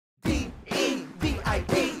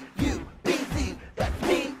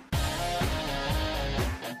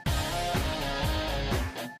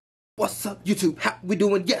YouTube, how we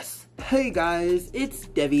doing? Yes. Hey guys, it's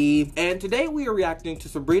Devi, and today we are reacting to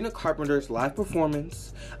Sabrina Carpenter's live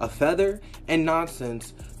performance of Feather and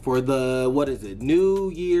Nonsense for the, what is it, New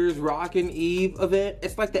Year's Rockin' Eve event.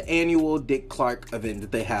 It's like the annual Dick Clark event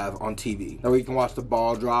that they have on TV, where you can watch the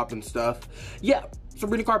ball drop and stuff. Yeah.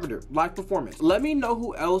 Sabrina Carpenter, live performance. Let me know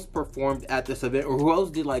who else performed at this event or who else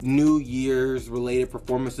did like New Year's related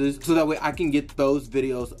performances so that way I can get those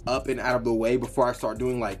videos up and out of the way before I start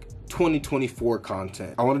doing like 2024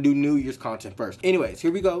 content. I want to do New Year's content first. Anyways,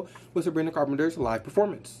 here we go with Sabrina Carpenter's live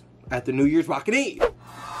performance at the New Year's Rockin' Eve.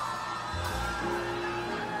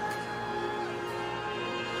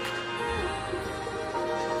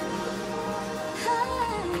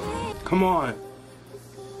 Come on.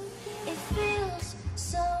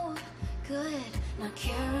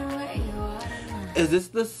 Is this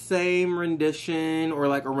the same rendition or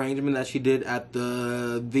like arrangement that she did at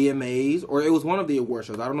the VMAs? Or it was one of the award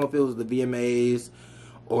shows. I don't know if it was the VMAs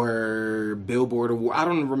or Billboard Award. I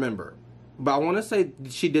don't remember. But I want to say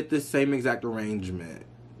she did this same exact arrangement.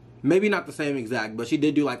 Maybe not the same exact, but she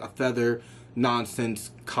did do like a Feather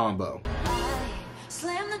Nonsense combo. I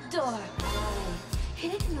slam the door. I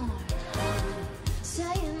ignore.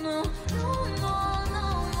 Say no, no more, no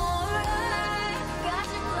more. I got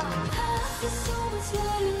you blocked. I feel so much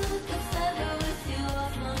better with the feather with you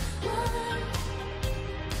off my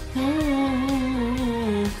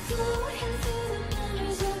mind. Floating through the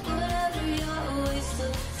memories of whatever you're a waste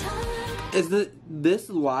of time. Is this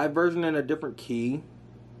live version in a different key?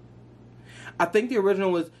 I think the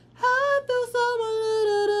original was I feel so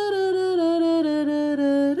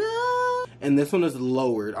much, and this one is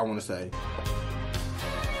lowered, I want to say.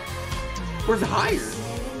 Where's it higher?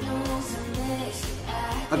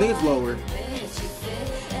 I think it's lower.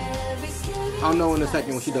 I'll know in a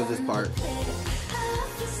second when she does this part.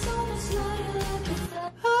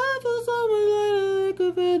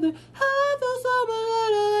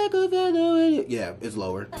 Yeah, it's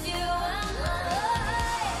lower.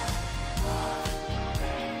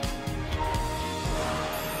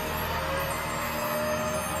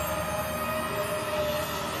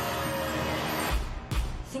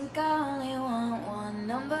 Think I only want one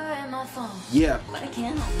number in my phone. Yeah. But I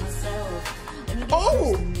can't help myself.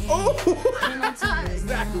 Oh!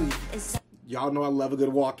 Exactly. Y'all know I love a good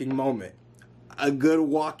walking moment. A good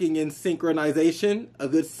walking in synchronization. A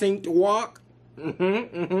good synced walk.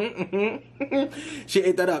 She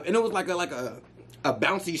ate that up. And it was like a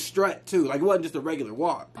bouncy strut too. Like it wasn't just a regular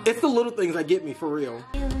walk. It's the little things that get me for real.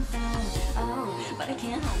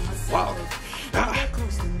 Wow.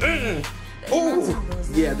 Oh,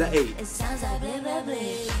 yeah, that ate. It sounds like baby,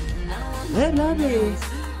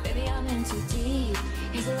 I'm in too deep.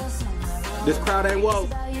 This crowd ain't woke.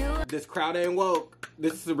 This crowd ain't woke.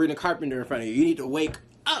 This is Sabrina Carpenter in front of you. You need to wake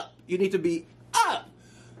up. You need to be up.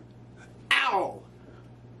 Ow.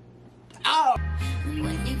 Ow.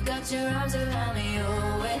 When you got your arms around me,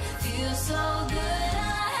 oh, it feels so good.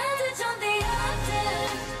 I had to jump the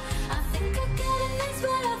octave. I think I got it next, but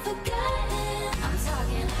I forgot it. I'm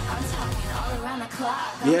talking all around the clock.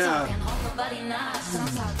 I'm talking hold nobody knocks. I'm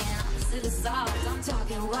talking opposite of stars. I'm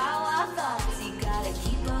talking wild thoughts. You gotta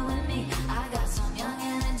keep up with me. I got some young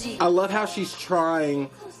energy. I love how she's trying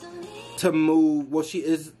to move. Well, she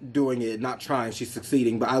is doing it, not trying. She's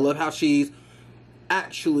succeeding. But I love how she's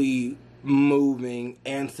actually moving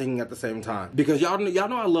and singing at the same time. Because y'all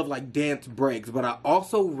know I love like dance breaks, but I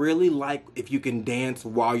also really like if you can dance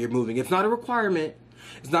while you're moving. It's not a requirement.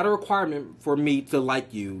 It's not a requirement for me to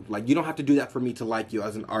like you. Like, you don't have to do that for me to like you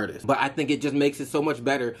as an artist. But I think it just makes it so much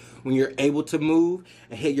better when you're able to move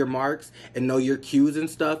and hit your marks and know your cues and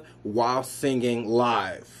stuff while singing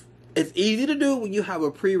live. It's easy to do when you have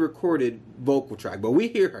a pre-recorded vocal track, but we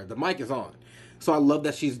hear her. The mic is on. So I love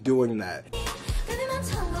that she's doing that.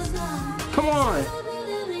 Come on.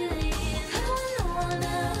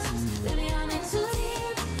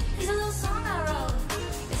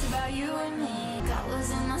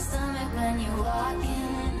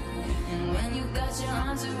 Your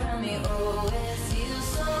arms around me, oh, it feels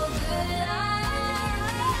so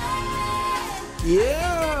good.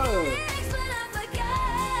 Yeah.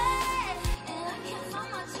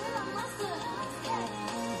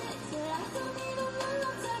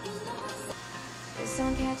 It's so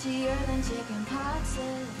catchier than chicken pox.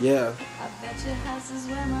 Yeah. I bet your house is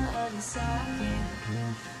where my other socket.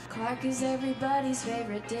 Clark is everybody's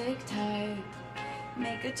favorite dick type.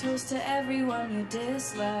 Make a toast to everyone you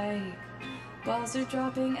dislike. Balls are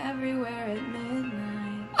dropping everywhere at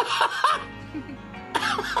midnight.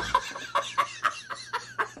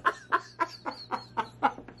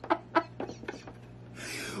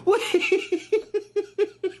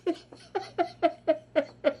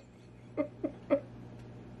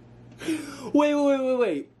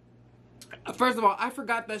 First of all, I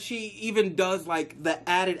forgot that she even does like the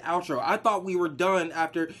added outro. I thought we were done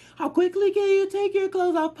after how quickly can you take your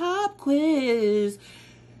clothes off pop quiz.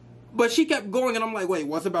 But she kept going and I'm like, wait,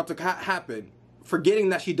 what's about to happen? Forgetting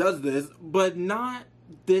that she does this, but not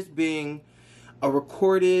this being a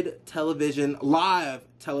recorded television, live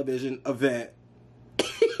television event.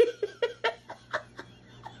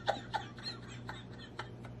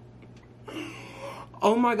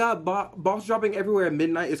 Oh my god, balls dropping everywhere at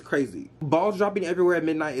midnight is crazy. Balls dropping everywhere at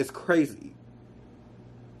midnight is crazy.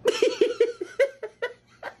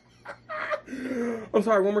 I'm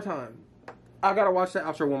sorry, one more time. I gotta watch that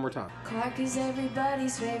outro one more time. Clark is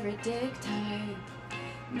everybody's favorite dick type.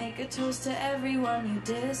 Make a toast to everyone you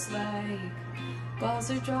dislike. Balls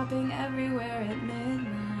are dropping everywhere at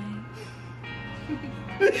midnight.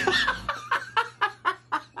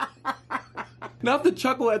 Not the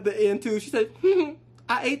chuckle at the end too. She said,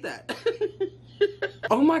 I ate that.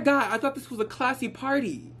 Oh my god, I thought this was a classy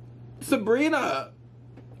party. Sabrina.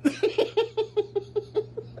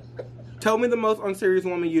 Tell me the most unserious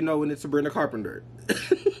woman you know when it's Sabrina Carpenter.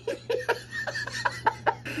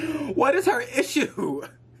 What is her issue?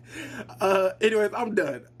 Anyways, I'm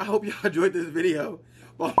done. I hope y'all enjoyed this video.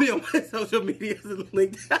 Follow me on my social medias and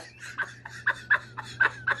linked.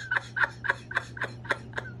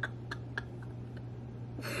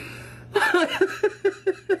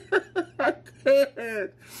 I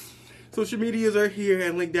can't. Social medias are here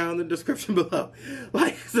and linked down in the description below.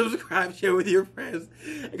 Like, subscribe, share with your friends,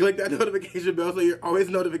 and click that notification bell so you're always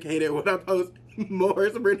notified when I post more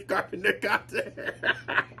Sabrina Carpenter content.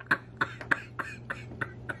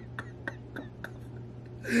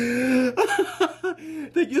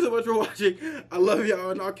 Thank you so much for watching. I love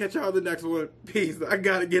y'all and I'll catch y'all in the next one. Peace. I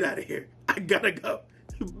gotta get out of here. I gotta go.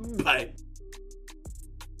 Bye.